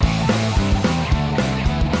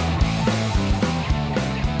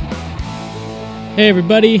Hey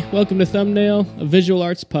everybody, welcome to Thumbnail, a visual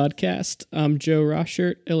arts podcast. I'm Joe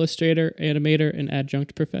Roschert, illustrator, animator, and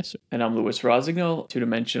adjunct professor. And I'm Louis Rosignol,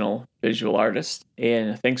 two-dimensional visual artist.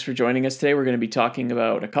 And thanks for joining us today. We're going to be talking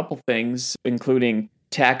about a couple things, including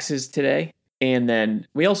taxes today. And then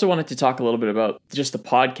we also wanted to talk a little bit about just the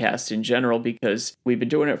podcast in general, because we've been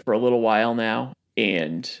doing it for a little while now.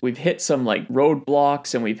 And we've hit some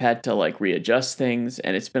roadblocks and we've had to readjust things.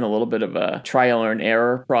 And it's been a little bit of a trial and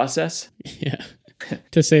error process. Yeah,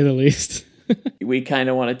 to say the least. We kind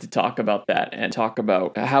of wanted to talk about that and talk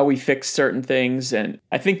about how we fix certain things. And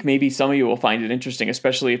I think maybe some of you will find it interesting,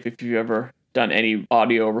 especially if you've ever done any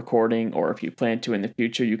audio recording, or if you plan to in the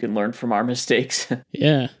future, you can learn from our mistakes.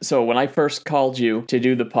 Yeah. So when I first called you to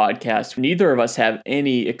do the podcast, neither of us have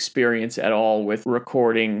any experience at all with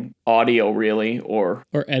recording audio, really, or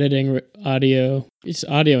editing audio. It's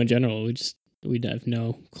audio in general. We have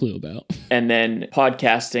no clue about. And then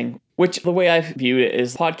podcasting, which the way I view it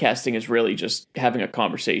is podcasting is really just having a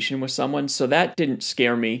conversation with someone. So that didn't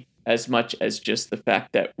scare me as much as just the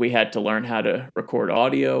fact that we had to learn how to record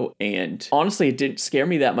audio. And honestly, it didn't scare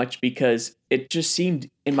me that much because it just seemed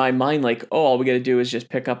in my mind like, oh, all we got to do is just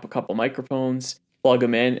pick up a couple microphones, plug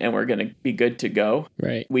them in, and we're going to be good to go.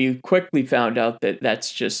 Right. We quickly found out that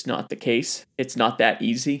that's just not the case. It's not that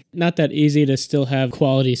easy. Not that easy to still have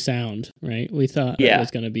quality sound, right? We thought it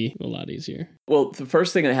was going to be a lot easier. Well, the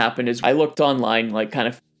first thing that happened is I looked online,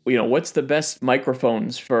 what's the best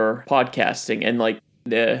microphones for podcasting? And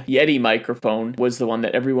the Yeti microphone was the one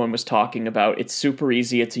that everyone was talking about. It's super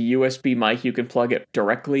easy. It's a USB mic. You can plug it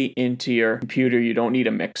directly into your computer. You don't need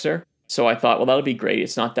a mixer. So I thought, well, that'll be great.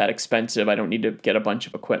 It's not that expensive. I don't need to get a bunch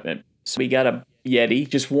of equipment. So we got a Yeti,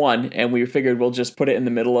 just one, and we figured we'll just put it in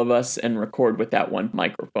the middle of us and record with that one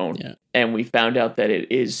microphone. Yeah. And we found out that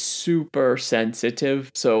it is super sensitive.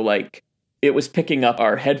 So it was picking up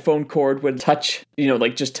our headphone cord would touch,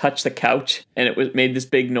 just touch the couch, and it made this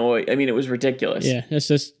big noise. I mean, it was ridiculous. Yeah, it's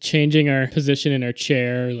just changing our position in our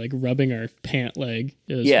chair, rubbing our pant leg.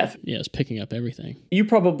 It's picking up everything. You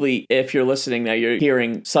probably, if you're listening now, you're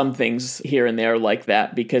hearing some things here and there like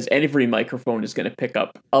that, because every microphone is going to pick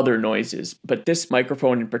up other noises. But this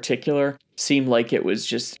microphone in particular seemed like it was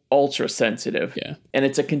just ultra sensitive. Yeah. And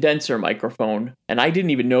it's a condenser microphone. And I didn't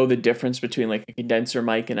even know the difference between a condenser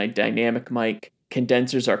mic and a dynamic mic.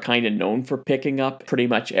 Condensers are kind of known for picking up pretty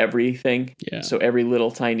much everything. Yeah. So every little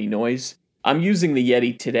tiny noise. I'm using the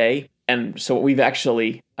Yeti today. And so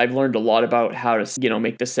I've learned a lot about how to,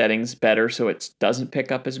 make the settings better so it doesn't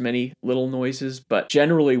pick up as many little noises. But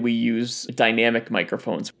generally we use dynamic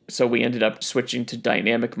microphones. So we ended up switching to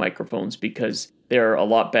dynamic microphones because they're a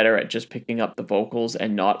lot better at just picking up the vocals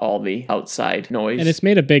and not all the outside noise. And it's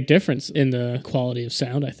made a big difference in the quality of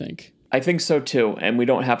sound, I think. I think so too. And we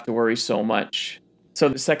don't have to worry so much. So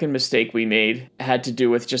the second mistake we made had to do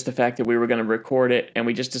with just the fact that we were going to record it, and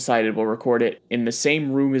we just decided we'll record it in the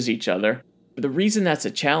same room as each other. But the reason that's a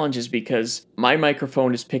challenge is because my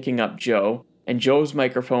microphone is picking up Joe, and Joe's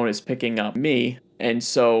microphone is picking up me. And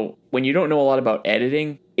so when you don't know a lot about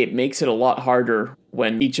editing, it makes it a lot harder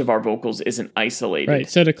when each of our vocals isn't isolated. Right.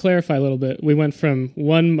 So to clarify a little bit, we went from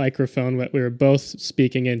one microphone that we were both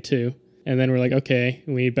speaking into, and then we're like, okay,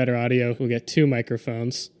 we need better audio. We'll get two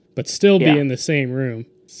microphones, but still be in the same room.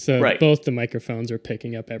 So both the microphones are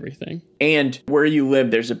picking up everything. And where you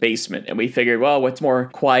live, there's a basement. And we figured, well, what's more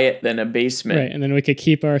quiet than a basement? Right. And then we could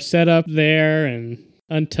keep our setup there and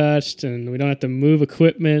untouched, and we don't have to move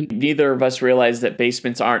equipment. Neither of us realized that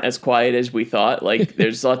basements aren't as quiet as we thought.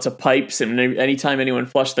 There's lots of pipes, and anytime anyone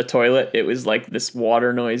flushed the toilet, it was this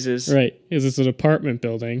water noises. Right. Because it's an apartment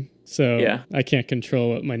building. So I can't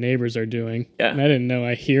control what my neighbors are doing. Yeah. And I didn't know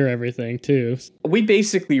I hear everything too. We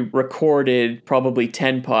basically recorded probably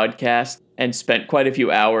 10 podcasts and spent quite a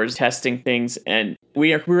few hours testing things. And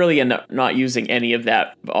we really end up not using any of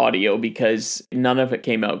that audio because none of it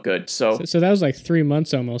came out good. So that was 3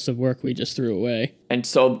 months almost of work we just threw away. And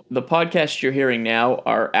so the podcasts you're hearing now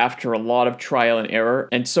are after a lot of trial and error.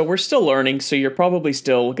 And so we're still learning. So you're probably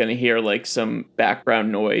still going to hear some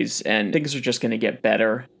background noise, and things are just going to get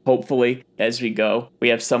better, hopefully, as we go. We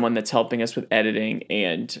have someone that's helping us with editing,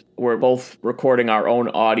 and we're both recording our own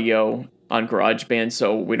audio on GarageBand,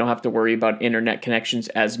 so we don't have to worry about internet connections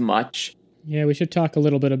as much. Yeah, we should talk a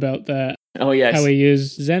little bit about that. Oh, yes. How we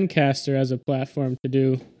use Zencastr as a platform to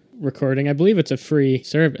do recording. I believe it's a free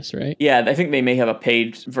service, right? Yeah, I think they may have a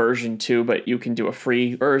paid version too, but you can do a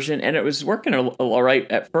free version. And it was working all right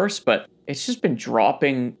at first, but it's just been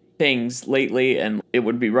dropping things lately, and it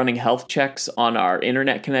would be running health checks on our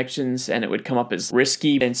internet connections, and it would come up as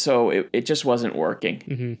risky. And so it just wasn't working.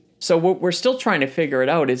 Mm-hmm. So what we're still trying to figure it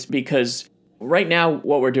out is because right now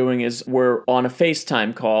what we're doing is we're on a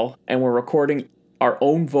FaceTime call and we're recording our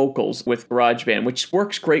own vocals with GarageBand, which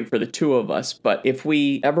works great for the two of us. But if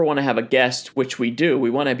we ever want to have a guest, which we do,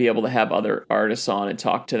 we want to be able to have other artists on and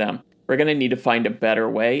talk to them. We're going to need to find a better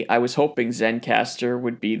way. I was hoping Zencastr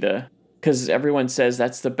would be because everyone says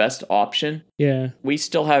that's the best option. Yeah. We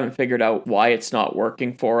still haven't figured out why it's not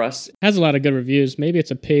working for us. It has a lot of good reviews. Maybe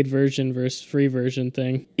it's a paid version versus free version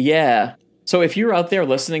thing. Yeah. So if you're out there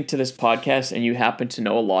listening to this podcast and you happen to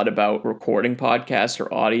know a lot about recording podcasts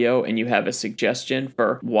or audio and you have a suggestion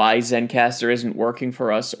for why Zencastr isn't working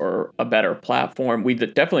for us or a better platform, we'd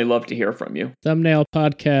definitely love to hear from you.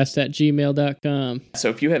 Thumbnailpodcast@gmail.com. So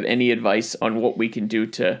if you have any advice on what we can do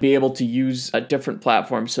to be able to use a different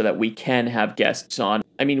platform so that we can have guests on,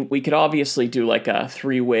 I mean, we could obviously do like a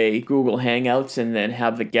 3-way Google Hangouts and then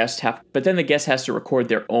have the guest but then the guest has to record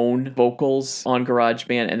their own vocals on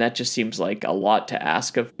GarageBand, and that just seems like a lot to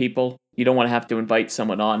ask of people. You don't want to have to invite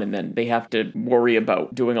someone on and then they have to worry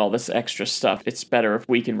about doing all this extra stuff. It's better if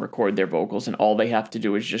we can record their vocals and all they have to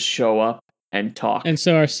do is just show up and talk. And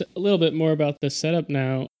so a little bit more about the setup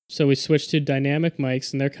now. So we switched to dynamic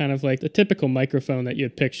mics, and they're kind of like the typical microphone that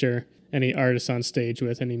you'd picture any artist on stage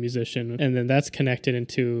with, any musician. And then that's connected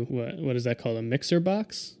into, what is that called, a mixer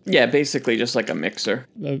box? Yeah, basically just like a mixer.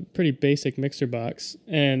 A pretty basic mixer box.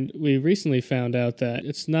 And we recently found out that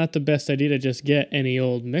it's not the best idea to just get any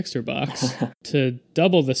old mixer box. To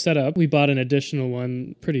double the setup, we bought an additional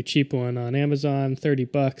one, pretty cheap one on Amazon,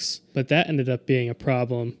 $30. But that ended up being a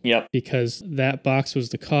problem. Yep. Because that box was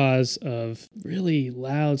the cause of really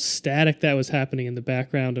loud static that was happening in the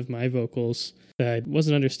background of my vocals. I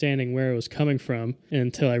wasn't understanding where it was coming from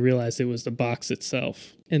until I realized it was the box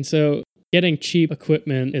itself. And so getting cheap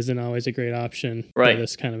equipment isn't always a great option for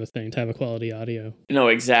this kind of a thing, to have a quality audio. No,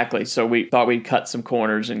 exactly. So we thought we'd cut some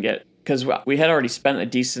corners and because we had already spent a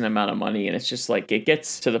decent amount of money, and it's just like it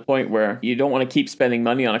gets to the point where you don't want to keep spending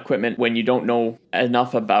money on equipment when you don't know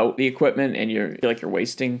enough about the equipment and you feel like you're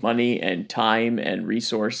wasting money and time and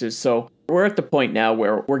resources. So we're at the point now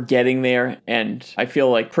where we're getting there, and I feel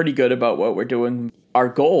like pretty good about what we're doing. Our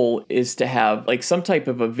goal is to have like some type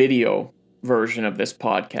of a video version of this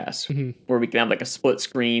podcast where we can have like a split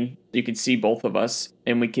screen. You can see both of us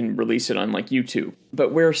and we can release it on like YouTube.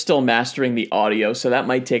 But we're still mastering the audio, so that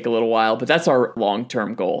might take a little while, but that's our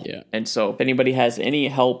long-term goal. Yeah. And so if anybody has any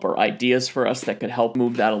help or ideas for us that could help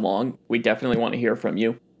move that along, we definitely want to hear from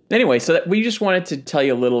you. Anyway, so we just wanted to tell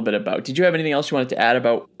you a little bit about. Did you have anything else you wanted to add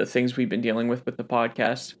about the things we've been dealing with the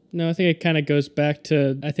podcast? No, I think it kind of goes back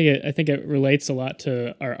to, I think it relates a lot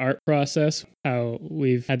to our art process, how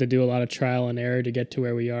we've had to do a lot of trial and error to get to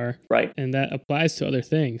where we are. Right. And that applies to other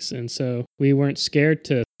things. And so we weren't scared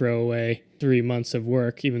to throw away 3 months of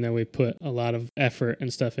work, even though we put a lot of effort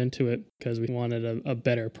and stuff into it because we wanted a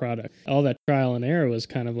better product. All that trial and error was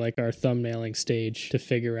kind of like our thumbnailing stage to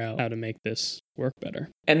figure out how to make this work better.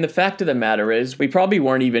 And the fact of the matter is, we probably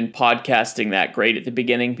weren't even podcasting that great at the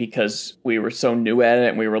beginning because we were so new at it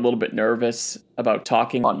and we were a little bit nervous about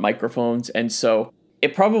talking on microphones. And so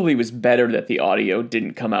it probably was better that the audio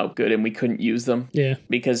didn't come out good and we couldn't use them. Yeah.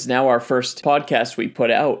 Because now our first podcast we put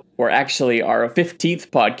out, or actually our 15th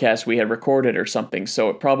podcast we had recorded or something. So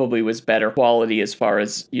it probably was better quality as far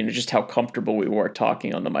as, just how comfortable we were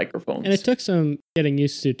talking on the microphones. And it took some getting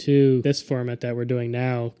used to this format that we're doing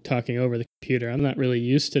now, talking over the computer. I'm not really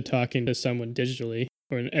used to talking to someone digitally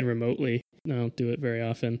and remotely. I don't do it very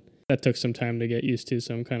often. That took some time to get used to,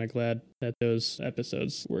 so I'm kind of glad that those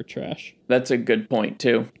episodes were trash. That's a good point,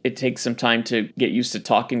 too. It takes some time to get used to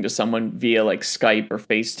talking to someone via, like, Skype or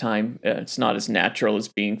FaceTime. It's not as natural as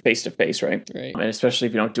being face-to-face, right? Right. And especially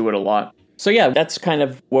if you don't do it a lot. So, yeah, that's kind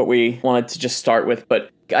of what we wanted to just start with, but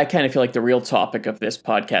I kind of feel like the real topic of this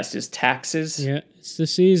podcast is taxes. Yeah, it's the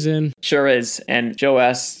season. Sure is. And Joe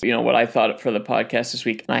asked, what I thought for the podcast this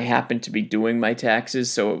week. And I happened to be doing my taxes,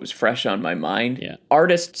 so it was fresh on my mind. Yeah.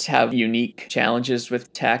 Artists have unique challenges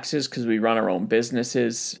with taxes because we run our own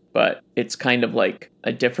businesses, but it's kind of like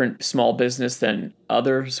a different small business than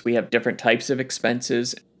others. We have different types of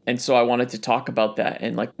expenses. And so I wanted to talk about that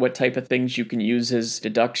and like what type of things you can use as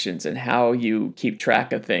deductions and how you keep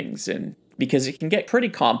track of things, and because it can get pretty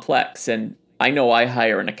complex. And I know I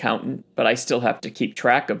hire an accountant, but I still have to keep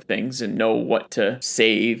track of things and know what to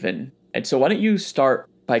save. And so why don't you start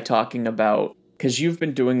by talking about, because you've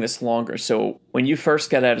been doing this longer. So when you first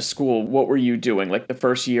got out of school, what were you doing? Like the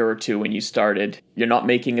first year or two when you started, you're not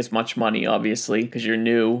making as much money, obviously, because you're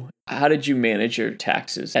new. How did you manage your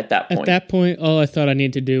taxes at that point? At that point, all I thought I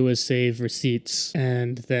needed to do was save receipts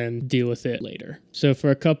and then deal with it later. So for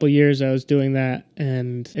a couple years, I was doing that,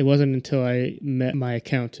 and it wasn't until I met my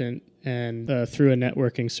accountant and through a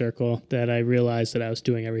networking circle that I realized that I was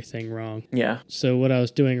doing everything wrong. Yeah. So what I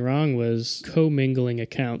was doing wrong was commingling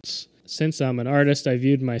accounts. Since I'm an artist, I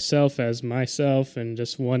viewed myself as myself and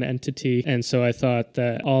just one entity. And so I thought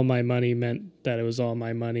that all my money meant that it was all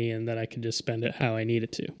my money and that I could just spend it how I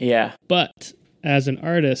needed to. Yeah. But as an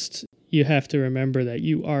artist, you have to remember that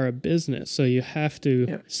you are a business. So you have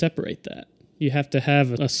to separate that. You have to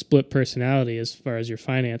have a split personality as far as your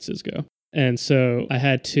finances go. And so I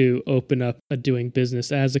had to open up a doing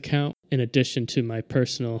business as account in addition to my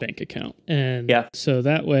personal bank account. And so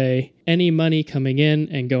that way, any money coming in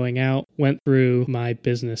and going out went through my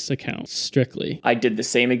business account strictly. I did the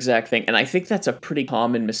same exact thing. And I think that's a pretty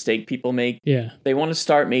common mistake people make. Yeah. They want to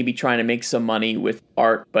start maybe trying to make some money with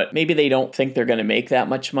art, but maybe they don't think they're going to make that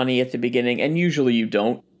much money at the beginning. And usually you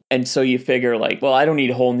don't. And so you figure like, well, I don't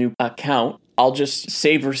need a whole new account. I'll just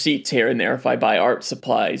save receipts here and there if I buy art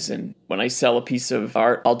supplies. And when I sell a piece of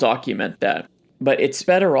art, I'll document that. But it's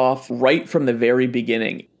better off right from the very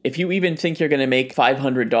beginning. If you even think you're going to make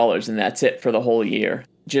 $500 and that's it for the whole year,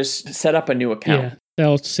 just set up a new account. Yeah,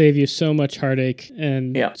 that'll save you so much heartache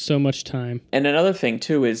and so much time. And another thing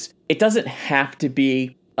too is it doesn't have to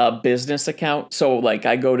be a business account. So like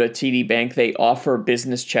I go to TD Bank, they offer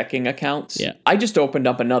business checking accounts. Yeah. I just opened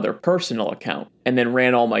up another personal account and then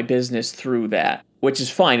ran all my business through that, which is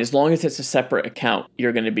fine. As long as it's a separate account,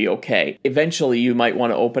 you're going to be okay. Eventually, you might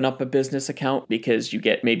want to open up a business account because you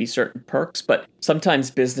get maybe certain perks, but sometimes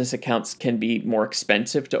business accounts can be more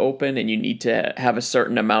expensive to open and you need to have a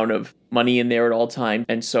certain amount of money in there at all times.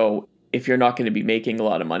 And so if you're not going to be making a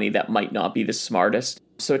lot of money, that might not be the smartest.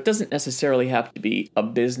 So it doesn't necessarily have to be a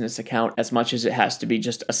business account as much as it has to be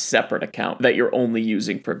just a separate account that you're only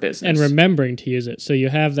using for business. And remembering to use it. So you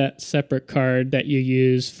have that separate card that you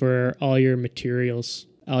use for all your materials,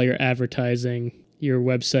 all your advertising, your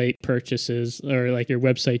website purchases, or like your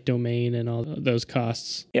website domain and all those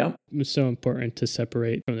costs. Yeah. It's so important to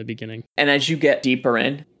separate from the beginning. And as you get deeper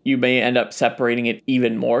in, you may end up separating it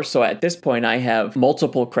even more. So at this point, I have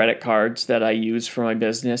multiple credit cards that I use for my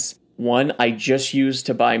business. One I just use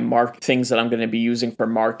to buy things that I'm going to be using for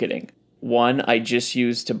marketing. One I just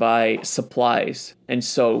use to buy supplies. And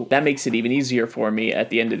so that makes it even easier for me at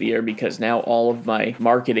the end of the year because now all of my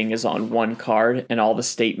marketing is on one card and all the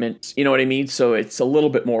statements, you know what I mean? So it's a little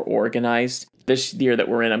bit more organized. This year that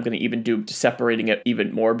we're in, I'm going to even do separating it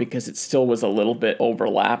even more because it still was a little bit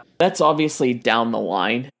overlap. That's obviously down the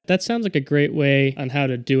line. That sounds like a great way on how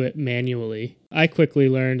to do it manually. I quickly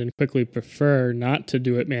learned and quickly prefer not to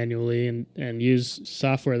do it manually and use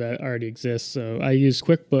software that already exists. So I use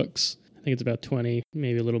QuickBooks. I think it's about 20,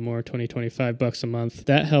 maybe a little more, $25 a month.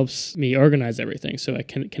 That helps me organize everything. So I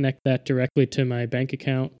can connect that directly to my bank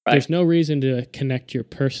account. Right. There's no reason to connect your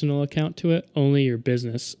personal account to it, only your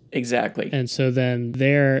business. Exactly. And so then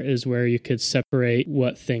there is where you could separate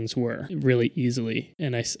what things were really easily.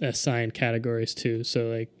 And I assign categories too. So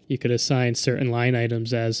like you could assign certain line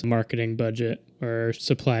items as marketing budget or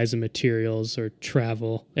supplies and materials or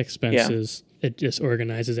travel expenses. Yeah. It just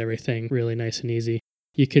organizes everything really nice and easy.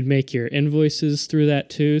 You could make your invoices through that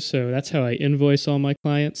too. So that's how I invoice all my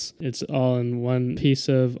clients. It's all in one piece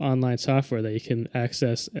of online software that you can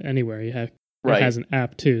access anywhere. It has an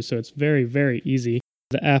app too. So it's very, very easy.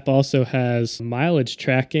 The app also has mileage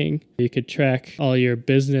tracking. You could track all your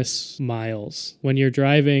business miles. When you're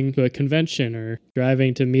driving to a convention or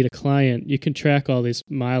driving to meet a client, you can track all this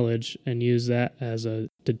mileage and use that as a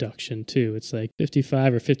deduction too. It's like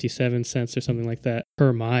 55 or 57 cents or something like that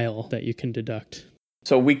per mile that you can deduct.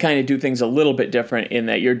 So we kind of do things a little bit different in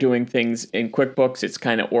that you're doing things in QuickBooks. It's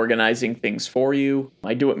kind of organizing things for you.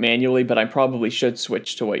 I do it manually, but I probably should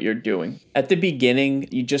switch to what you're doing. At the beginning,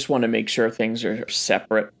 you just want to make sure things are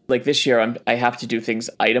separate. Like this year, I have to do things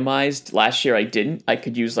itemized. Last year, I didn't. I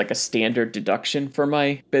could use like a standard deduction for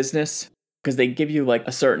my business because they give you like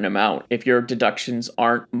a certain amount. If your deductions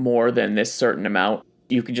aren't more than this certain amount,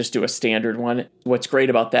 you can just do a standard one. What's great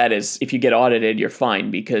about that is if you get audited, you're fine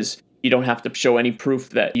because you don't have to show any proof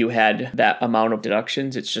that you had that amount of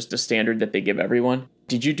deductions. It's just a standard that they give everyone.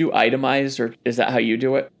 Did you do itemized or is that how you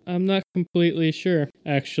do it? I'm not completely sure,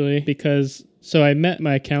 actually, because so I met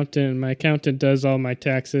my accountant. My accountant does all my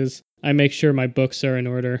taxes. I make sure my books are in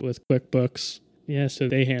order with QuickBooks. Yeah, so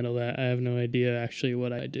they handle that. I have no idea actually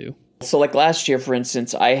what I do. So like last year, for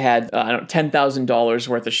instance, I had $10,000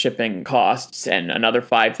 worth of shipping costs and another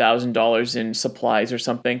 $5,000 in supplies or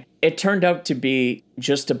something. It turned out to be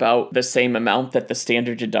just about the same amount that the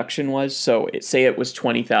standard deduction was. So say it was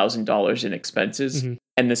 $20,000 in expenses. Mm-hmm.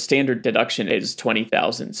 And the standard deduction is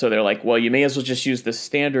 $20,000. So they're like, well, you may as well just use the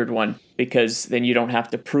standard one because then you don't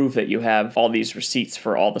have to prove that you have all these receipts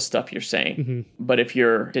for all the stuff you're saying. Mm-hmm. But if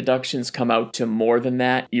your deductions come out to more than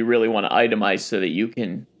that, you really want to itemize so that you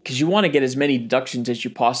can, because you want to get as many deductions as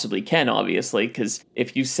you possibly can, obviously, because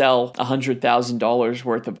if you sell $100,000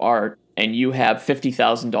 worth of art, and you have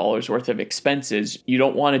 $50,000 worth of expenses, you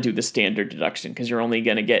don't want to do the standard deduction because you're only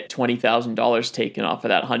going to get $20,000 taken off of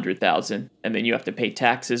that $100,000, and then you have to pay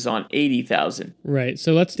taxes on $80,000. Right.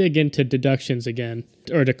 So let's dig into deductions again,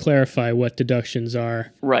 or to clarify what deductions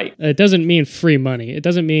are. Right. It doesn't mean free money. It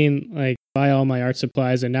doesn't mean like buy all my art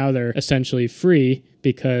supplies and now they're essentially free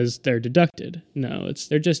because they're deducted. No,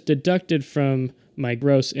 they're just deducted from my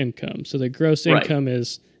gross income. So the gross income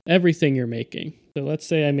is everything you're making. So let's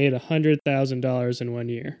say I made $100,000 in 1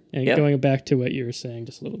 year. And going back to what you were saying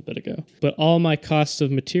just a little bit ago. But all my costs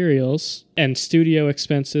of materials and studio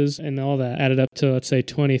expenses and all that added up to, let's say,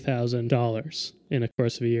 $20,000 in a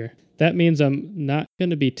course of a year. That means I'm not going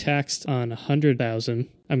to be taxed on $100,000.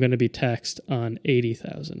 I'm going to be taxed on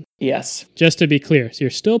 $80,000. Yes. Just to be clear. So you're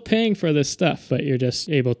still paying for this stuff, but you're just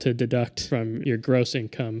able to deduct from your gross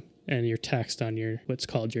income. And you're taxed on your what's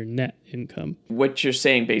called your net income. What you're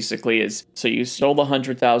saying basically is, so you sold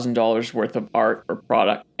 $100,000 worth of art or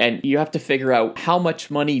product, and you have to figure out how much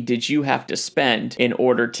money did you have to spend in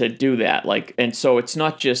order to do that. And so it's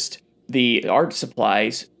not just the art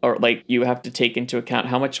supplies, or like you have to take into account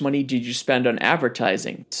how much money did you spend on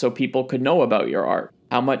advertising so people could know about your art?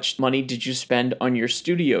 How much money did you spend on your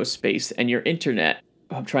studio space and your internet?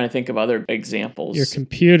 I'm trying to think of other examples. Your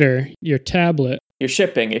computer, your tablet. Your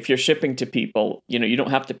shipping, if you're shipping to people, you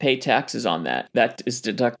don't have to pay taxes on that. That is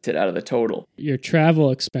deducted out of the total. Your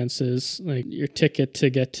travel expenses, like your ticket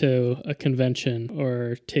to get to a convention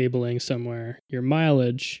or tabling somewhere, your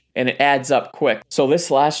mileage. And it adds up quick. So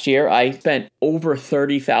this last year, I spent over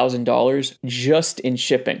 $30,000 just in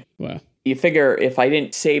shipping. Wow. You figure if I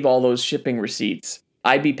didn't save all those shipping receipts,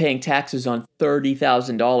 I'd be paying taxes on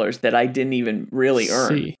 $30,000 that I didn't even really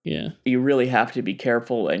earn. Yeah. You really have to be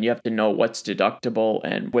careful, and you have to know what's deductible.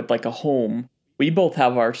 And with like a home, we both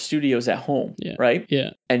have our studios at home, right?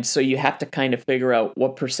 Yeah. And so you have to kind of figure out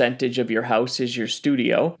what percentage of your house is your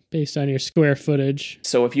studio. Based on your square footage.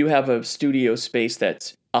 So if you have a studio space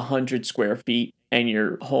that's 100 square feet, and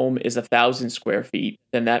your home is 1,000 square feet,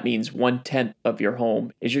 then that means 1/10 of your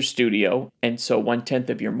home is your studio. And so 1/10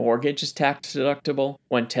 of your mortgage is tax deductible,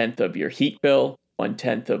 1/10 of your heat bill,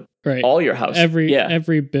 1/10 of all your house.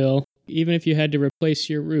 Every bill, even if you had to replace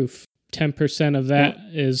your roof, 10% of that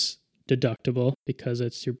is deductible because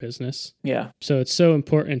it's your business. Yeah. So it's so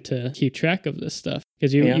important to keep track of this stuff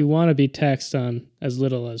because you want to be taxed on as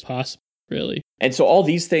little as possible, really. And so all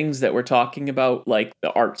these things that we're talking about, like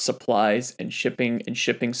the art supplies and shipping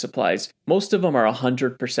supplies, most of them are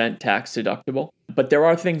 100% tax deductible. But there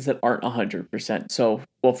are things that aren't 100%. So,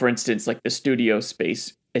 well, for instance, like the studio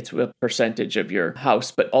space, it's a percentage of your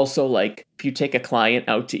house. But also, like, if you take a client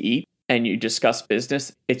out to eat and you discuss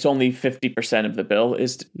business, it's only 50% of the bill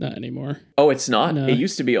is... Not anymore. Oh, it's not? No. It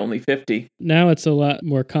used to be only 50. Now it's a lot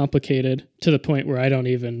more complicated to the point where I don't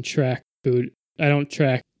even track food. I don't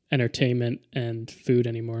track entertainment and food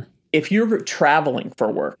anymore. If you're traveling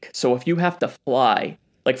for work, so if you have to fly,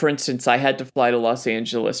 like for instance, I had to fly to Los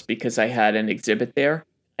Angeles because I had an exhibit there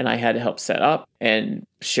and I had to help set up and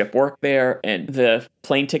ship work there, and the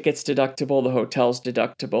plane ticket's deductible, the hotel's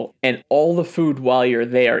deductible, and all the food while you're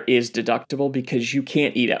there is deductible because you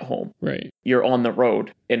can't eat at home. Right. You're on the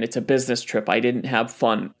road and it's a business trip. I didn't have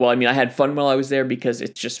fun. Well, I mean, I had fun while I was there because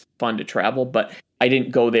it's just fun to travel, but I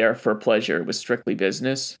didn't go there for pleasure. It was strictly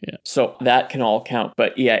business. Yeah. So that can all count.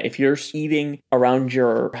 But yeah, if you're eating around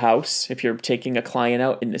your house, if you're taking a client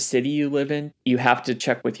out in the city you live in, you have to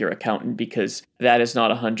check with your accountant because that is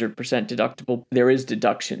not 100% deductible. There is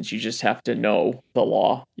deductions. You just have to know the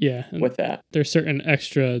law with that. There's certain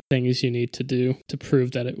extra things you need to do to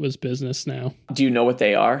prove that it was business now. Do you know what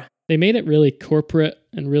they are? They made it really corporate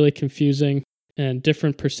and really confusing, and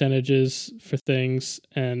different percentages for things,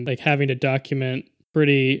 and like having to document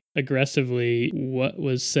pretty aggressively what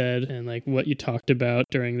was said and like what you talked about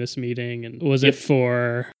during this meeting, and was it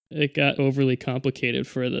for... It got overly complicated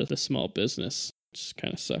for the small business. Just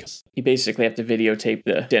kind of sucks. You basically have to videotape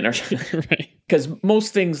the dinner. Right. Because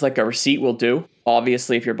most things like a receipt will do.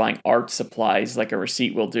 Obviously, if you're buying art supplies, like a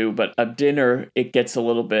receipt will do. But a dinner, it gets a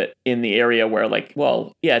little bit in the area where like,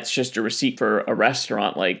 well, yeah, it's just a receipt for a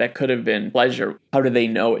restaurant. Like that could have been pleasure. How do they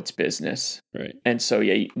know it's business? Right. And so,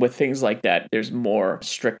 yeah, with things like that, there's more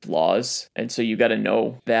strict laws. And so you got to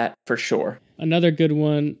know that for sure. Another good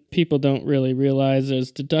one people don't really realize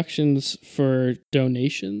is deductions for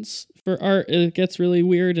donations. For art, it gets really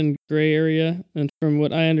weird and gray area. And from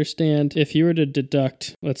what I understand, if you were to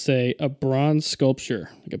deduct, let's say, a bronze sculpture,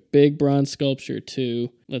 like a big bronze sculpture to,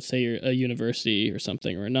 let's say, you're a university or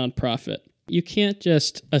something, or a nonprofit, you can't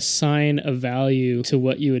just assign a value to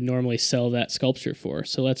what you would normally sell that sculpture for.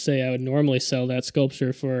 So let's say I would normally sell that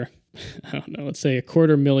sculpture for, I don't know, let's say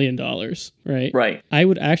 $250,000, right? Right. I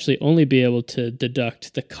would actually only be able to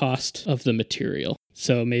deduct the cost of the material.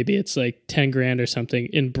 So maybe it's like 10 grand or something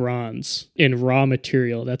in bronze, in raw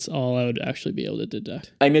material. That's all I would actually be able to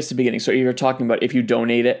deduct. I missed the beginning. So you're talking about if you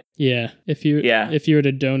donate it? Yeah. If you were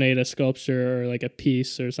to donate a sculpture or like a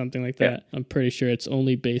piece or something like that, I'm pretty sure it's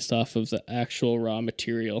only based off of the actual raw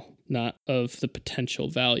material, not of the potential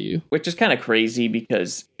value. Which is kind of crazy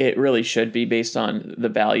because it really should be based on the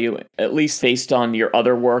value, at least based on your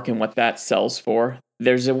other work and what that sells for.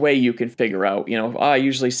 There's a way you can figure out, I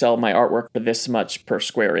usually sell my artwork for this much per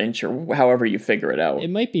square inch or however you figure it out. It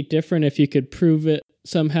might be different if you could prove it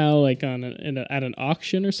somehow like at an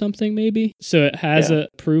auction or something maybe. So it has a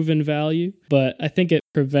proven value, but I think it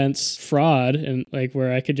prevents fraud and like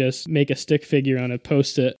where I could just make a stick figure on a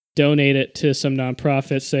Post-it, donate it to some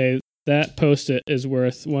nonprofit, say, that Post-it is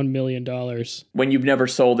worth $1 million. When you've never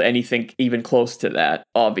sold anything even close to that,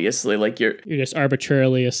 obviously, like you're just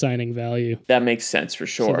arbitrarily assigning value. That makes sense for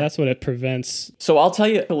sure. So that's what it prevents. So I'll tell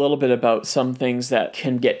you a little bit about some things that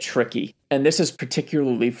can get tricky. And this is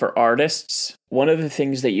particularly for artists. One of the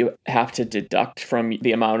things that you have to deduct from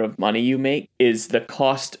the amount of money you make is the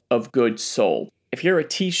cost of goods sold. If you're a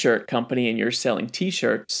t-shirt company and you're selling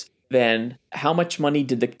t-shirts, then how much money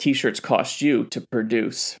did the t-shirts cost you to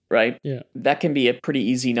produce, right? Yeah. That can be a pretty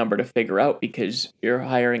easy number to figure out because you're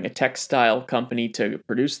hiring a textile company to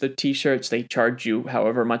produce the t-shirts. They charge you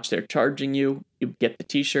however much they're charging you. You get the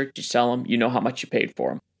t-shirt, you sell them, you know how much you paid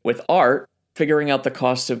for them. With art, figuring out the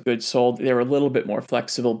cost of goods sold, they're a little bit more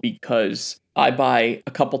flexible because I buy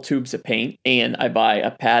a couple tubes of paint and I buy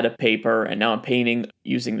a pad of paper, and now I'm painting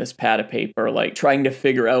using this pad of paper, like trying to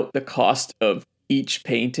figure out the cost of each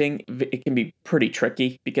painting. It can be pretty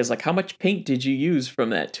tricky because like how much paint did you use from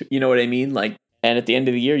that? You know what I mean? Like, and at the end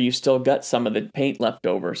of the year, you still got some of the paint left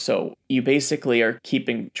over. So you basically are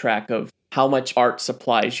keeping track of how much art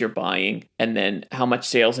supplies you're buying and then how much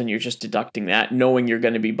sales, and you're just deducting that, knowing you're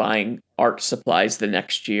going to be buying art supplies the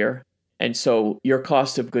next year. And so your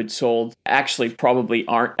cost of goods sold actually probably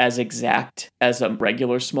aren't as exact as a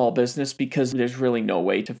regular small business because there's really no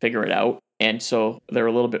way to figure it out. And so they're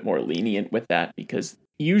a little bit more lenient with that because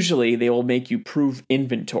usually they will make you prove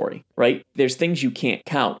inventory, right? There's things you can't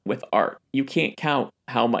count with art. You can't count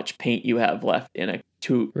how much paint you have left in a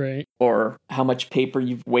tube, right? Or how much paper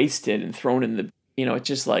you've wasted and thrown in the, it's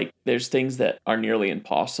just like there's things that are nearly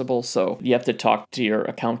impossible. So you have to talk to your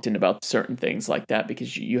accountant about certain things like that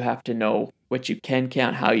because you have to know what you can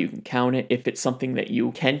count, how you can count it. If it's something that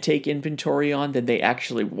you can take inventory on, then they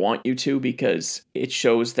actually want you to because it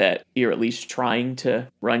shows that you're at least trying to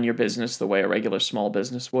run your business the way a regular small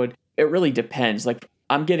business would. It really depends. Like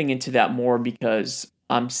I'm getting into that more because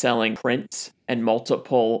I'm selling prints and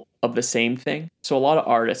multiple of the same thing. So a lot of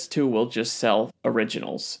artists too will just sell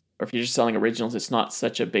originals. Or if you're just selling originals, it's not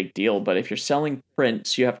such a big deal. But if you're selling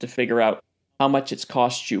prints, you have to figure out how much it's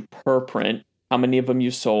cost you per print, how many of them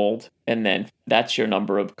you sold, and then that's your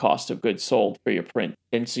number of cost of goods sold for your print.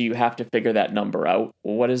 And so you have to figure that number out.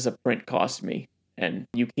 Well, what does a print cost me? And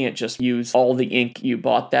you can't just use all the ink you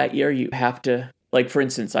bought that year. You have to, like for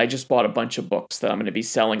instance, I just bought a bunch of books that I'm going to be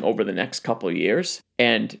selling over the next couple of years.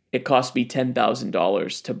 And it cost me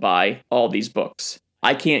 $10,000 to buy all these books.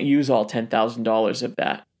 I can't use all $10,000 of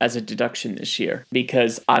that as a deduction this year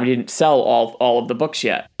because I didn't sell all of the books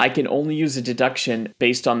yet. I can only use a deduction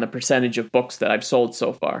based on the percentage of books that I've sold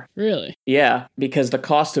so far. Really? Yeah, because the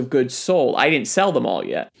cost of goods sold, I didn't sell them all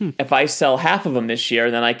yet. If I sell half of them this year,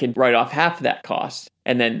 then I can write off half of that cost.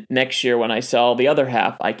 And then next year when I sell the other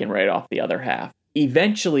half, I can write off the other half.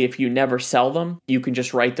 Eventually, if you never sell them, you can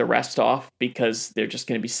just write the rest off because they're just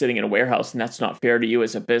going to be sitting in a warehouse, and that's not fair to you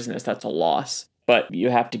as a business. That's a loss. but you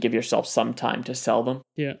have to give yourself some time to sell them.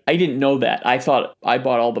 Yeah. I didn't know that. I thought I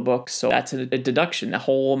bought all the books, so that's a deduction, the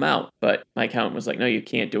whole amount. But my accountant was like, no, you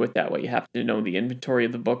can't do it that way. You have to know the inventory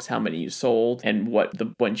of the books, how many you sold, and what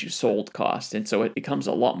the ones you sold cost. And so it becomes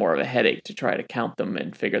a lot more of a headache to try to count them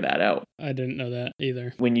and figure that out. I didn't know that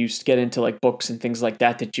either. When you get into like books and things like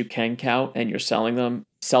that you can count and you're selling them,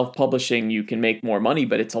 self-publishing, you can make more money,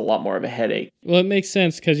 but it's a lot more of a headache. Well, it makes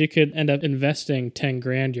sense because you could end up investing 10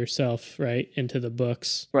 grand yourself, right, into the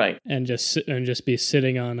books. Right. And just be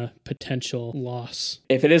sitting on a potential loss.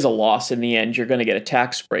 If it is a loss in the end, you're going to get a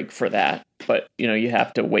tax break for that. But, you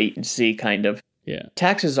have to wait and see kind of. Yeah.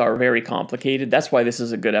 Taxes are very complicated. That's why this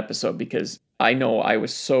is a good episode, because I know I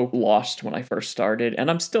was so lost when I first started, and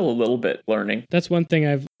I'm still a little bit learning. That's one thing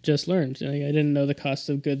I've just learned. I didn't know the cost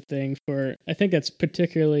of good thing I think that's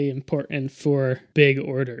particularly important for big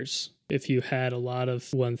orders. If you had a lot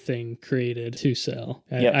of one thing created to sell.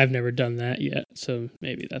 I've never done that yet, so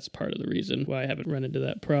maybe that's part of the reason why I haven't run into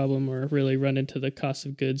that problem or really run into the cost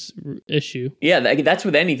of goods issue. Yeah, that's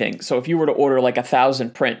with anything. So if you were to order like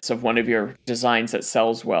 1,000 prints of one of your designs that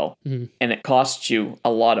sells well, and it costs you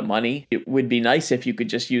a lot of money, it would be nice if you could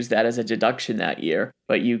just use that as a deduction that year,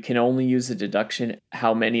 but you can only use the deduction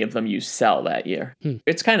how many of them you sell that year.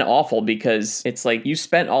 It's kind of awful because it's like you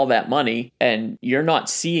spent all that money and you're not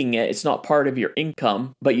seeing it. It's not part of your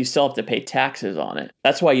income, but you still have to pay taxes on it.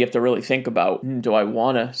 That's why you have to really think about, do I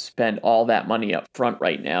want to spend all that money up front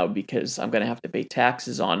right now because I'm going to have to pay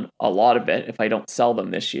taxes on a lot of it if I don't sell them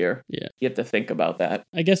this year. Yeah. You have to think about that.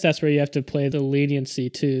 I guess that's where you have to play the leniency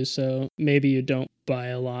too. So maybe you don't buy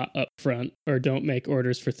a lot up front or don't make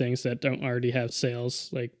orders for things that don't already have sales,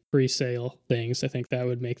 like pre-sale things. I think that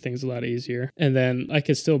would make things a lot easier. And then I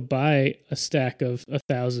could still buy a stack of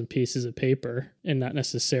 1,000 pieces of paper and not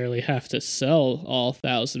necessarily have to sell all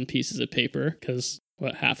 1,000 pieces of paper because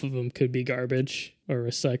half of them could be garbage or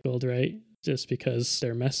recycled, right? Just because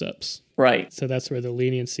they're mess ups. Right. So that's where the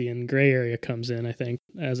leniency and gray area comes in, I think,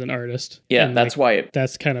 as an artist. Yeah, and that's why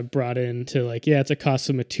that's kind of brought into it's a cost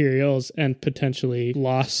of materials and potentially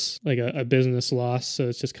loss, like a business loss. So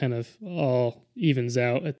it's just kind of all evens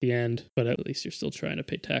out at the end, but at least you're still trying to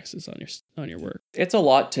pay taxes on your work. It's a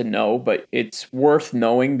lot to know, but it's worth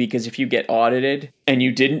knowing because if you get audited and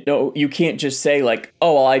you didn't know, you can't just say like,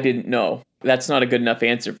 oh, well, I didn't know. That's not a good enough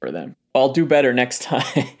answer for them. I'll do better next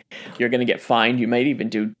time. You're going to get fined. You might even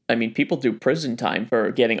people do prison time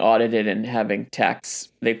for getting audited and having tax.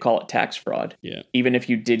 They call it tax fraud. Yeah. Even if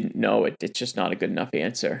you didn't know it, it's just not a good enough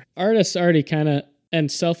answer. Artists already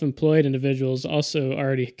and self-employed individuals also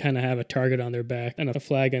already kind of have a target on their back and a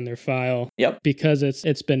flag in their file. Yep. Because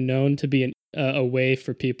it's been known to be a way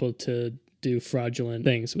for people to do fraudulent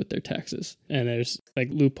things with their taxes. And there's like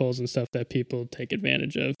loopholes and stuff that people take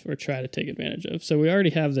advantage of or try to take advantage of. So we already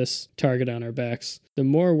have this target on our backs. The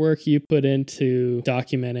more work you put into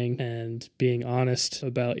documenting and being honest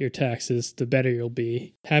about your taxes, the better you'll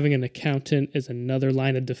be. Having an accountant is another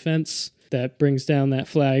line of defense that brings down that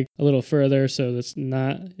flag a little further, so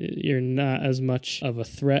you're not as much of a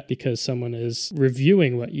threat because someone is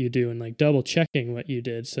reviewing what you do and like double checking what you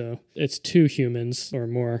did. So it's two humans or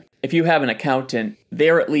more. If you have an accountant,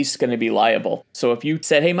 they're at least going to be liable. So if you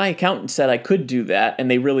said, hey, my accountant said I could do that, and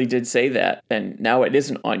they really did say that, then now it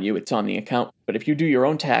isn't on you, it's on the accountant. But if you do your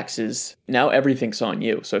own taxes, now everything's on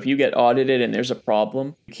you. So if you get audited and there's a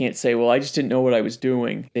problem, you can't say, well, I just didn't know what I was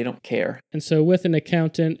doing. They don't care. And so with an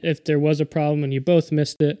accountant, if there was a problem and you both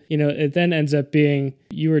missed it, it then ends up being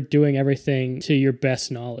you were doing everything to your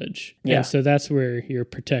best knowledge. Yeah. And so that's where you're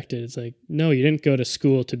protected. It's like, no, you didn't go to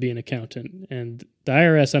school to be an accountant. And the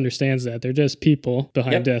IRS understands that. They're just people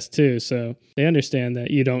behind desks too. So they understand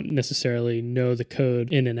that you don't necessarily know the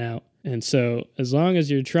code in and out. And so as long as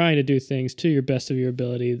you're trying to do things to your best of your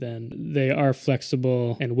ability, then they are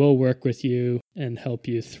flexible and will work with you and help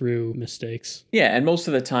you through mistakes. Yeah, and most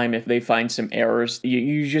of the time, if they find some errors,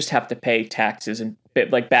 you just have to pay taxes and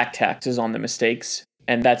like back taxes on the mistakes.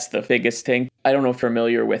 And that's the biggest thing. I don't know if you're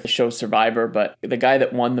familiar with the show Survivor, but the guy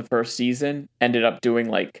that won the first season ended up doing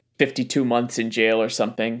like 52 months in jail or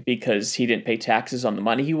something because he didn't pay taxes on the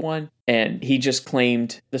money he won. And he just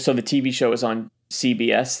claimed, so the TV show is on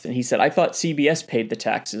CBS, and he said, I thought CBS paid the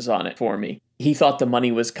taxes on it for me. He thought the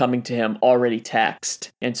money was coming to him already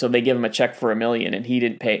taxed. And so they give him a check for $1 million and he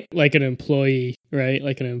didn't pay. Like an employee, right?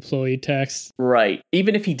 Like an employee tax. Right.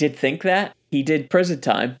 Even if he did think that, he did prison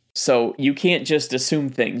time. So you can't just assume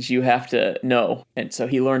things. You have to know. And so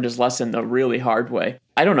he learned his lesson the really hard way.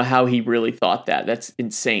 I don't know how he really thought that. That's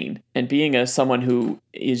insane. And being someone who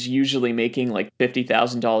is usually making like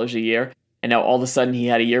 $50,000 a year, and now all of a sudden he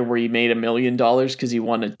had a year where he made $1 million because he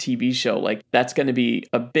won a TV show. Like, that's going to be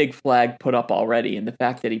a big flag put up already. And the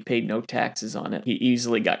fact that he paid no taxes on it, he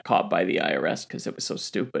easily got caught by the IRS because it was so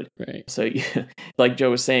stupid. Right. So like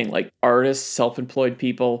Joe was saying, like artists, self-employed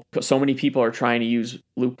people, so many people are trying to use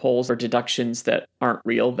loopholes or deductions that aren't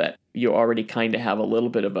real, that you already kind of have a little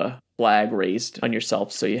bit of a flag raised on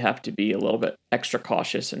yourself. So you have to be a little bit extra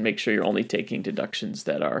cautious and make sure you're only taking deductions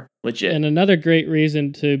that are legit. And another great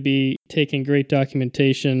reason to be taking great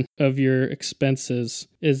documentation of your expenses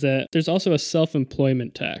is that there's also a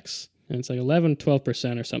self-employment tax. And it's like 11,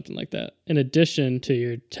 12% or something like that, in addition to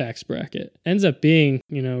your tax bracket. Ends up being,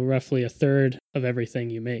 roughly a third of everything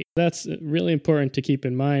you make. That's really important to keep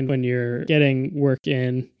in mind when you're getting work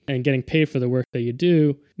in and getting paid for the work that you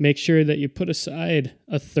do. Make sure that you put aside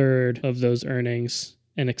a third of those earnings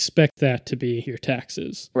and expect that to be your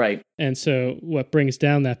taxes. Right. And so what brings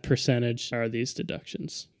down that percentage are these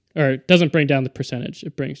deductions. Or it doesn't bring down the percentage.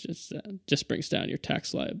 It just brings down your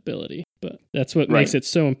tax liability. But that's what makes it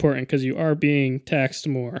so important, because you are being taxed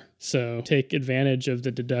more. So take advantage of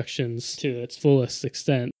the deductions to its fullest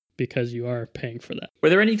extent, because you are paying for that. Were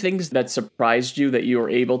there any things that surprised you that you were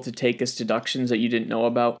able to take as deductions that you didn't know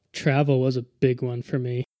about? Travel was a big one for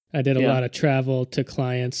me. I did a lot of travel to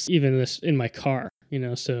clients, even this in my car.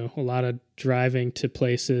 So a lot of driving to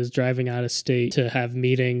places, driving out of state to have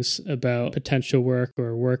meetings about potential work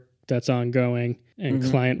or work that's ongoing, and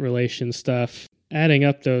client relation stuff. Adding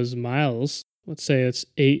up those miles, let's say it's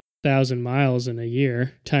 8,000 miles in a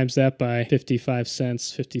year, times that by 55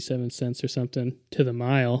 cents, 57 cents or something to the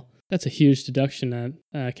mile. That's a huge deduction that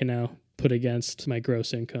I can now put against my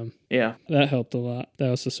gross income. Yeah. That helped a lot.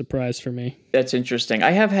 That was a surprise for me. That's interesting.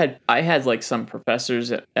 I had like some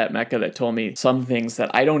professors at Mecca that told me some things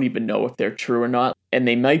that I don't even know if they're true or not. And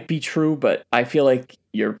they might be true, but I feel like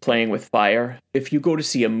you're playing with fire. If you go to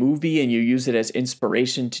see a movie and you use it as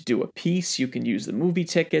inspiration to do a piece, you can use the movie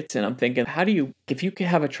tickets. And I'm thinking, if you can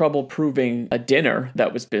have a trouble proving a dinner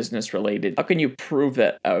that was business related, how can you prove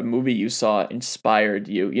that a movie you saw inspired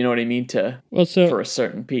you? You know what I mean? For a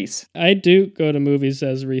certain piece. I do go to movies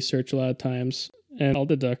as research a lot of times, and I'll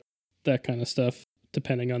deduct that kind of stuff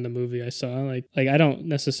depending on the movie I saw. Like I don't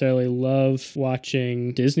necessarily love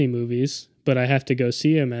watching Disney movies, but I have to go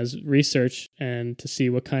see them as research and to see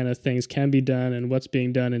what kind of things can be done and what's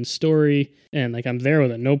being done in story. And like I'm there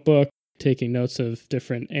with a notebook, taking notes of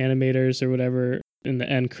different animators or whatever in the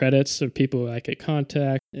end credits of people I could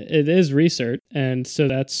contact. It is research, and so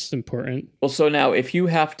that's important. Well, so now if you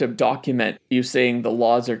have to document, you saying the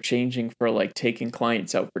laws are changing for like taking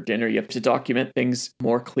clients out for dinner, you have to document things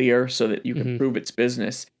more clear so that you can prove it's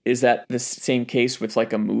business. Is that the same case with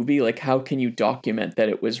like a movie? Like how can you document that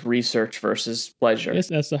it was research versus pleasure? Yes,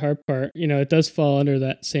 that's the hard part. It does fall under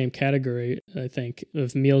that same category, I think,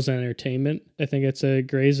 of meals and entertainment. I think it's a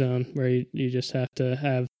gray zone where you just have to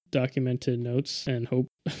have documented notes and hope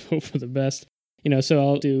for the best. So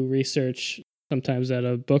I'll do research sometimes at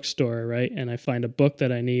a bookstore, right? And I find a book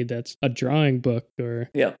that I need that's a drawing book, or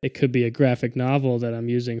it could be a graphic novel that I'm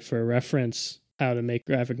using for reference, how to make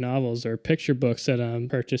graphic novels, or picture books that I'm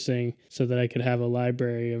purchasing so that I could have a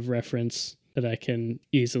library of reference that I can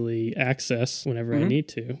easily access whenever I need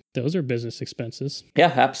to. Those are business expenses.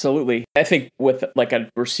 Yeah, absolutely. I think with like a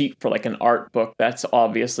receipt for like an art book, that's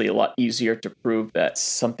obviously a lot easier to prove that's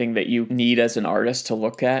something that you need as an artist to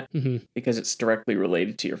look at because it's directly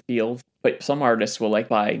related to your field. But some artists will like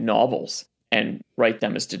buy novels and write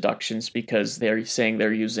them as deductions because they're saying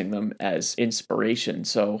they're using them as inspiration.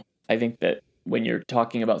 So I think that when you're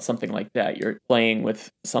talking about something like that, you're playing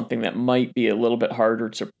with something that might be a little bit harder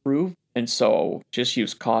to prove. And so just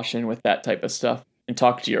use caution with that type of stuff and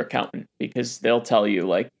talk to your accountant, because they'll tell you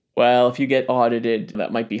like, well, if you get audited,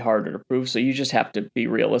 that might be harder to prove. So you just have to be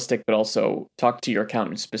realistic, but also talk to your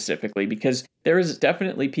accountant specifically, because there is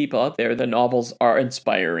definitely people out there, the novels are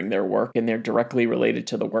inspiring their work and they're directly related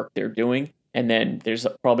to the work they're doing. And then there's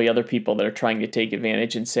probably other people that are trying to take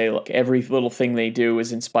advantage and say, look, every little thing they do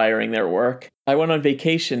is inspiring their work. I went on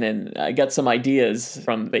vacation and I got some ideas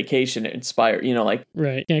from vacation that inspire,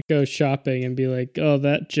 Right. Can't go shopping and be like, oh,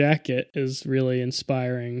 that jacket is really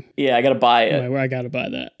inspiring. Yeah, I got to buy it. I got to buy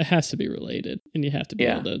that. It has to be related, and you have to be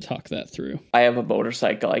able to talk that through. I have a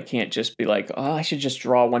motorcycle. I can't just be like, oh, I should just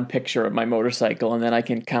draw one picture of my motorcycle and then I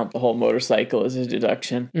can count the whole motorcycle as a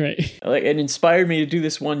deduction. Right. Like, it inspired me to do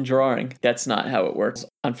this one drawing. That's not how it works.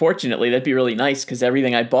 Unfortunately, that'd be really nice because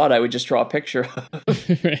everything I bought, I would just draw a picture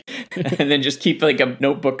of. Right. And then just keep like a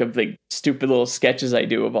notebook of like stupid little sketches I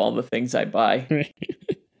do of all the things I buy. Right.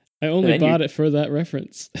 I only bought it for that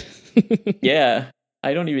reference. Yeah,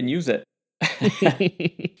 I don't even use it.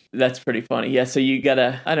 That's pretty funny. Yeah, so you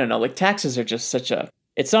gotta, I don't know, like taxes are just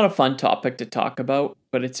it's not a fun topic to talk about,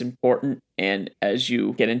 but it's important. And as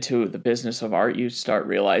you get into the business of art, you start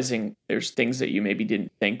realizing there's things that you maybe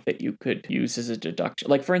didn't think that you could use as a deduction.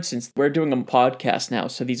 Like, for instance, we're doing a podcast now.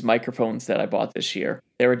 So these microphones that I bought this year,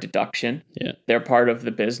 they're a deduction. Yeah. They're part of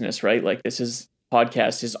the business, right? Like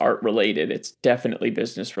podcast is art related. It's definitely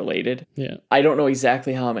business related. Yeah. I don't know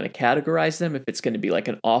exactly how I'm going to categorize them, if it's going to be like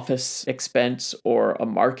an office expense or a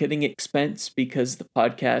marketing expense, because the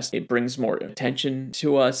podcast, it brings more attention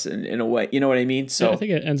to us and in a way, you know what I mean? So yeah, I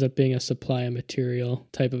think it ends up being a supply of material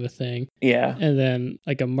type of a thing. Yeah. And then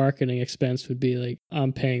like a marketing expense would be like,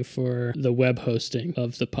 I'm paying for the web hosting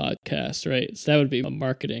of the podcast, right? So that would be a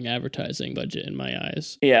marketing advertising budget in my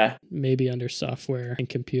eyes. Yeah. Maybe under software and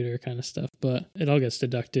computer kind of stuff, but it all gets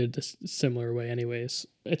deducted a similar way anyways.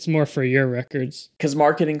 It's more for your records. Because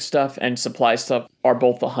marketing stuff and supply stuff are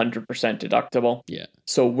both 100% deductible. Yeah.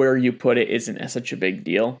 So where you put it isn't such a big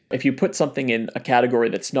deal. If you put something in a category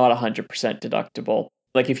that's not 100% deductible,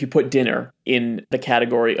 like if you put dinner in the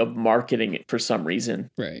category of marketing for some reason,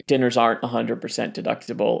 right? Dinners aren't 100%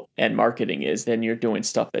 deductible and marketing is, then you're doing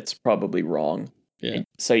stuff that's probably wrong. Yeah.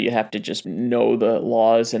 So you have to just know the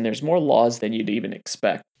laws, and there's more laws than you'd even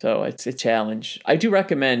expect. So it's a challenge. I do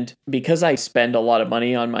recommend, because I spend a lot of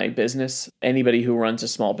money on my business, anybody who runs a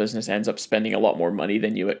small business ends up spending a lot more money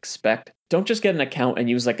than you expect. Don't just get an account and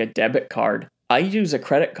use like a debit card. I use a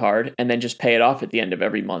credit card and then just pay it off at the end of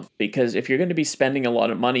every month, because if you're going to be spending a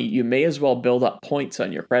lot of money, you may as well build up points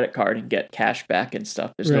on your credit card and get cash back and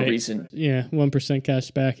stuff. There's no reason. Yeah, 1%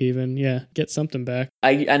 cash back even. Yeah, get something back.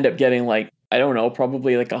 I end up getting like, I don't know,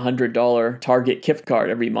 probably like $100 Target gift card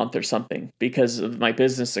every month or something, because of my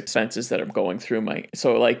business expenses that are going through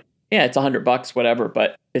so like, yeah, it's $100, whatever,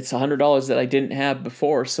 but it's $100 that I didn't have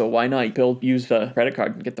before. So why not use the credit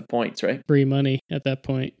card and get the points, right? Free money at that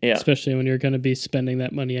point. Yeah. Especially when you're going to be spending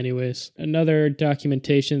that money anyways. Another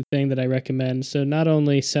documentation thing that I recommend. So not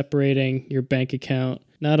only separating your bank account,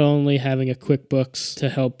 not only having a QuickBooks to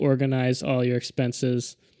help organize all your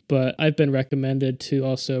expenses, but I've been recommended to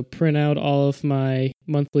also print out all of my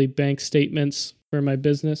monthly bank statements for my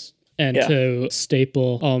business and to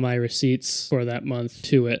staple all my receipts for that month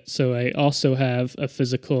to it. So I also have a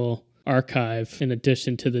physical archive in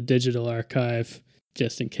addition to the digital archive,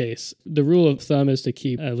 just in case. The rule of thumb is to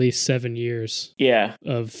keep at least 7 years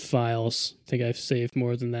of files. I think I've saved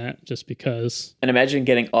more than that just because. And imagine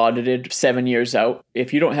getting audited 7 years out.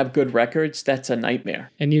 If you don't have good records, that's a nightmare.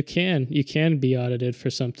 And you can be audited for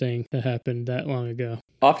something that happened that long ago.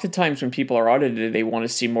 Oftentimes when people are audited, they want to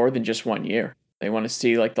see more than just 1 year. They want to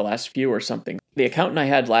see like the last few or something. The accountant I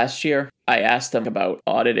had last year, I asked them about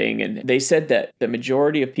auditing, and they said that the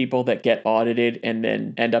majority of people that get audited and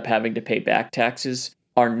then end up having to pay back taxes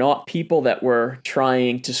are not people that were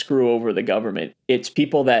trying to screw over the government. It's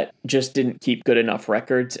people that just didn't keep good enough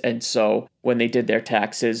records. And so when they did their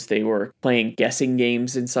taxes, they were playing guessing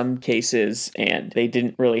games in some cases, and they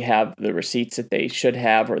didn't really have the receipts that they should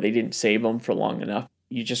have, or they didn't save them for long enough.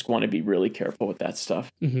 You just want to be really careful with that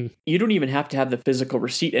stuff. Mm-hmm. You don't even have to have the physical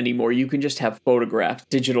receipt anymore. You can just have photographs,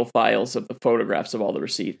 digital files of the photographs of all the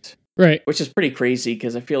receipts. Right. Which is pretty crazy,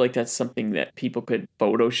 because I feel like that's something that people could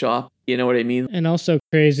Photoshop. You know what I mean? And also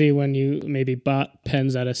crazy when you maybe bought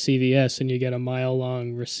pens at a CVS and you get a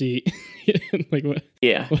mile-long receipt. Like, what?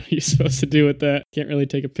 Yeah. What are you supposed to do with that? Can't really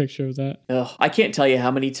take a picture of that. Ugh, I can't tell you how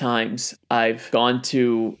many times I've gone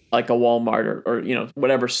to like a Walmart or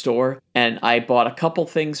whatever store, and I bought a couple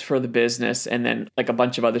things for the business and then like a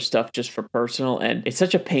bunch of other stuff just for personal. And it's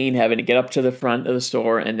such a pain having to get up to the front of the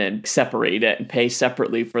store and then separate it and pay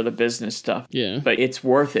separately for the business stuff. Yeah. But it's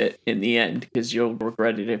worth it in the end, because you'll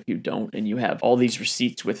regret it if you don't. And you have all these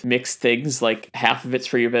receipts with mixed things, like half of it's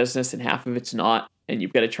for your business and half of it's not. And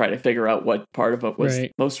you've got to try to figure out what part of it was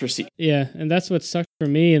most receipt. Yeah, and that's what sucked for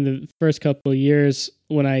me in the first couple of years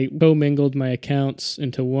when I commingled my accounts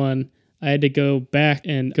into one. I had to go back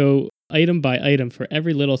and go item by item for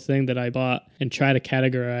every little thing that I bought and try to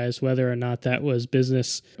categorize whether or not that was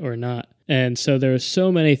business or not. And so there were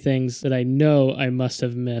so many things that I know I must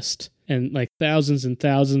have missed, and like thousands and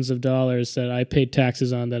thousands of dollars that I paid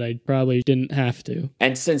taxes on that I probably didn't have to.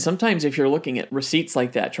 And sometimes if you're looking at receipts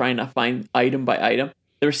like that, trying to find item by item,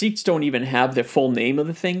 the receipts don't even have the full name of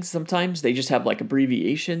the things. Sometimes they just have like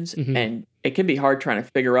abbreviations, and it can be hard trying to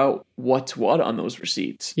figure out what's what on those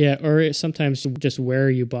receipts. Yeah, or sometimes just where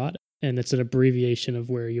you bought it. And it's an abbreviation of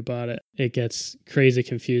where you bought it. It gets crazy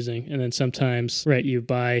confusing. And then sometimes, you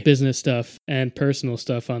buy business stuff and personal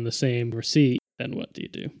stuff on the same receipt. Then what do you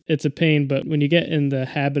do? It's a pain, but when you get in the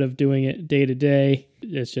habit of doing it day to day,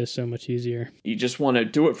 It's just so much easier. You just want to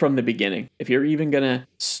do it from the beginning. If you're even going to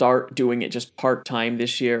start doing it just part-time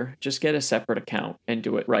this year, just get a separate account and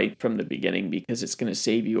do it right from the beginning, because it's going to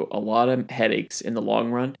save you a lot of headaches in the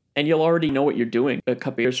long run. And you'll already know what you're doing a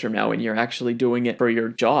couple years from now, and you're actually doing it for your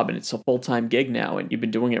job, and it's a full-time gig now, and you've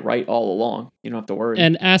been doing it right all along. You don't have to worry.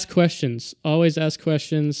 And ask questions. Always ask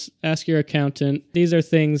questions. Ask your accountant. These are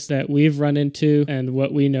things that we've run into and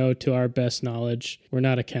what we know to our best knowledge. We're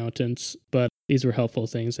not accountants, but these were helpful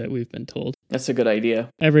things that we've been told. That's a good idea.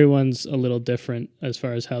 Everyone's a little different as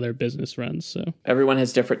far as how their business runs. So everyone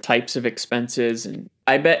has different types of expenses, and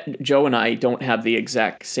I bet Joe and I don't have the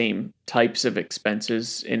exact same types of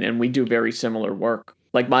expenses, and we do very similar work.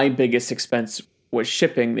 Like my biggest expense was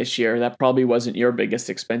shipping this year. That probably wasn't your biggest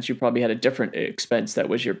expense. You probably had a different expense that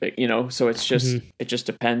was your big, so it's just, It just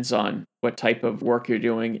depends on what type of work you're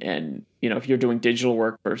doing. And, if you're doing digital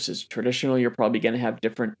work versus traditional, you're probably going to have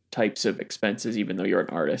different types of expenses, even though you're an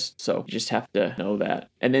artist. So you just have to know that.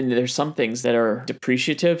 And then there's some things that are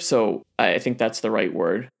depreciative. So I think that's the right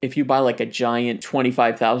word. If you buy like a giant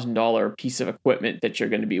 $25,000 piece of equipment that you're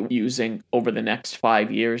going to be using over the next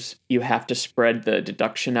 5 years, you have to spread the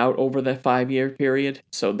deduction out over the 5-year period.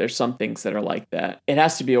 So there's some things that are like that. It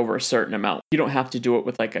has to be over a certain amount. You don't have to do it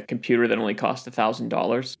with like a computer that only costs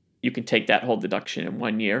 $1,000. You can take that whole deduction in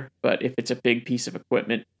 1 year. But if it's a big piece of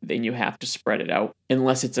equipment, then you have to spread it out,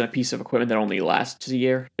 unless it's a piece of equipment that only lasts a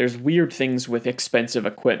year. There's weird things with expensive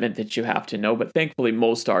equipment that you have to know, but thankfully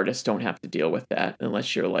most artists don't have to deal with that,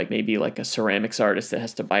 unless you're maybe a ceramics artist that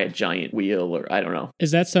has to buy a giant wheel, or I don't know.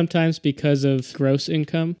 Is that sometimes because of gross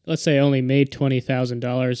income? Let's say I only made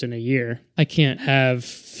 $20,000 in a year. I can't have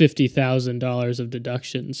 $50,000 of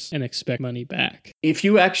deductions and expect money back. If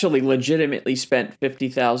you actually legitimately spent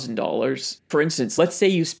 $50,000, for instance, let's say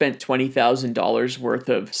you spent $20,000 worth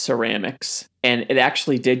of ceramics, and it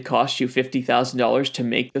actually did cost you $50,000 to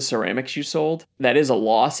make the ceramics you sold, that is a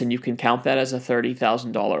loss, and you can count that as a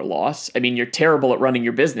 $30,000 loss. I mean, you're terrible at running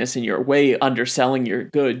your business, and you're way underselling your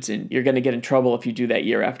goods, and you're going to get in trouble if you do that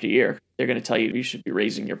year after year. They're going to tell you should be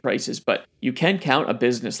raising your prices, but you can count a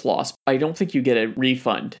business loss. I don't think you get a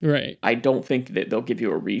refund. Right. I don't think that they'll give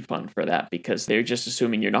you a refund for that, because they're just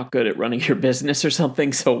assuming you're not good at running your business or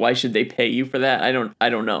something. So why should they pay you for that? I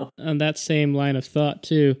don't know. On that same line of thought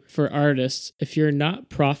too, for artists, if you're not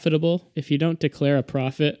profitable, if you don't declare a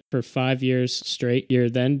profit for 5 years straight, you're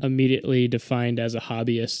then immediately defined as a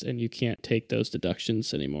hobbyist, and you can't take those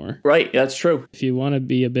deductions anymore. Right. That's true. If you want to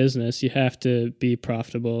be a business, you have to be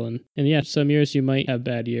profitable, and yeah, some years you might have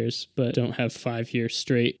bad years, but don't have 5 years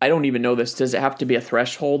straight. I don't even know this. Does it have to be a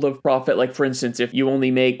threshold of profit? Like, for instance, if you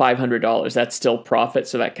only make $500, that's still profit,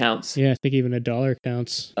 so that counts? Yeah, I think even $1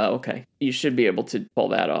 counts. Oh, okay. You should be able to pull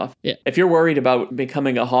that off. Yeah. If you're worried about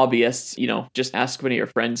becoming a hobbyist, just ask one of your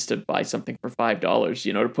friends to buy something for $5,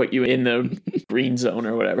 to put you in the green zone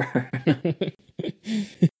or whatever.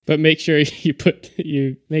 But make sure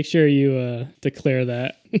you declare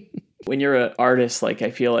that. When you're an artist, I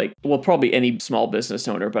feel like, well, probably any small business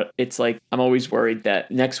owner, but it's I'm always worried that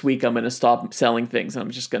next week I'm going to stop selling things and I'm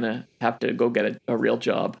just going to have to go get a real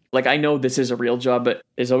job. I know this is a real job, but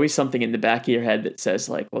there's always something in the back of your head that says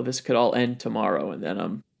well, this could all end tomorrow, and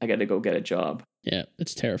then I got to go get a job. Yeah,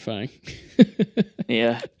 it's terrifying.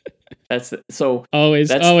 Yeah. So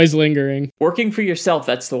always lingering. Working for yourself,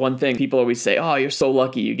 that's the one thing people always say, oh, you're so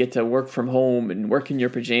lucky you get to work from home and work in your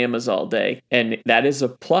pajamas all day. And that is a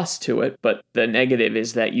plus to it, but the negative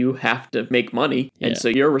is that you have to make money. Yeah. And so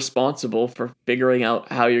you're responsible for figuring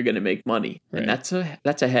out how you're going to make money. Right. And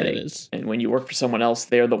that's a headache. And when you work for someone else,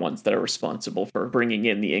 they're the ones that are responsible for bringing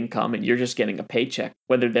in the income, and you're just getting a paycheck.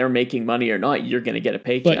 Whether they're making money or not, you're going to get a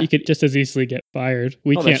paycheck. But you could just as easily get fired.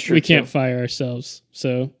 We can't fire ourselves.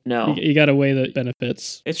 So no. You got to weigh the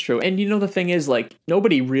benefits. It's true. And the thing is,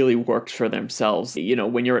 nobody really works for themselves.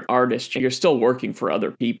 When you're an artist, you're still working for other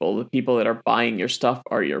people. The people that are buying your stuff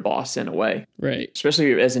are your boss in a way. Right.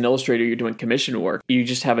 Especially as an illustrator, you're doing commission work. You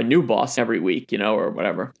just have a new boss every week, or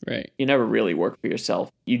whatever. Right. You never really work for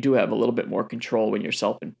yourself. You do have a little bit more control when you're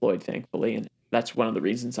self-employed, thankfully. And that's one of the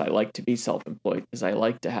reasons I like to be self-employed, because I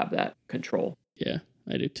like to have that control. Yeah,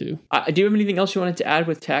 I do too. Do you have anything else you wanted to add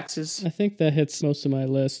with taxes? I think that hits most of my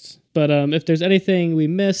lists. But if there's anything we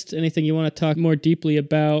missed, anything you want to talk more deeply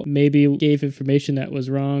about, maybe gave information that was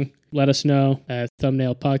wrong, let us know at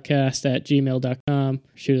thumbnailpodcast@gmail.com.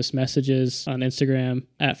 Shoot us messages on Instagram.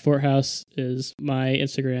 At Forthouse is my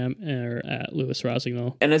Instagram, or at Lewis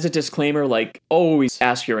Rosignol. And as a disclaimer, like, always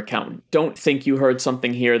ask your accountant. Don't think you heard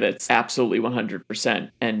something here that's absolutely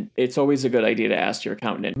 100%. And it's always a good idea to ask your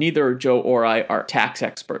accountant. And neither Joe or I are tax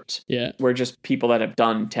experts. Yeah. We're just people that have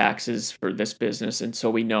done taxes for this business, and so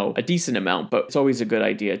we know a decent amount, but it's always a good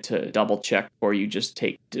idea to double check before you just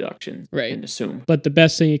take deductions and assume. But the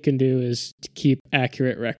best thing you can do is to keep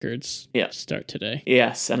accurate records. Yeah. Start today.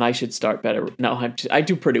 Yes, and I should start better. No, I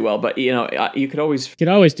do pretty well, but you could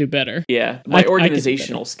always do better. Yeah, my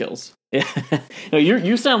organizational skills. Yeah. No,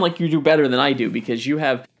 you sound like you do better than I do, because you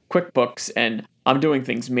have QuickBooks and I'm doing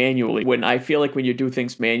things manually. When I feel like when you do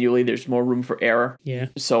things manually, there's more room for error. Yeah.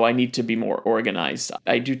 So I need to be more organized.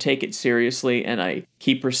 I do take it seriously and I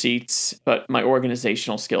keep receipts, but my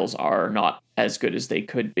organizational skills are not as good as they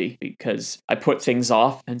could be because I put things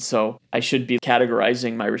off. And so I should be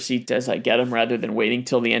categorizing my receipts as I get them rather than waiting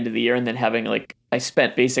till the end of the year and then having I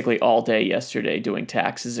spent basically all day yesterday doing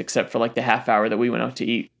taxes except for the half hour that we went out to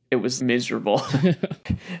eat. It was miserable.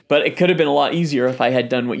 But it could have been a lot easier if I had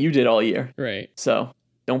done what you did all year. Right. So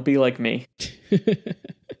don't be like me.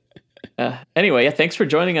 Anyway, thanks for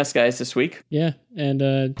joining us, guys, this week. Yeah,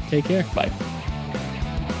 and take care. Bye.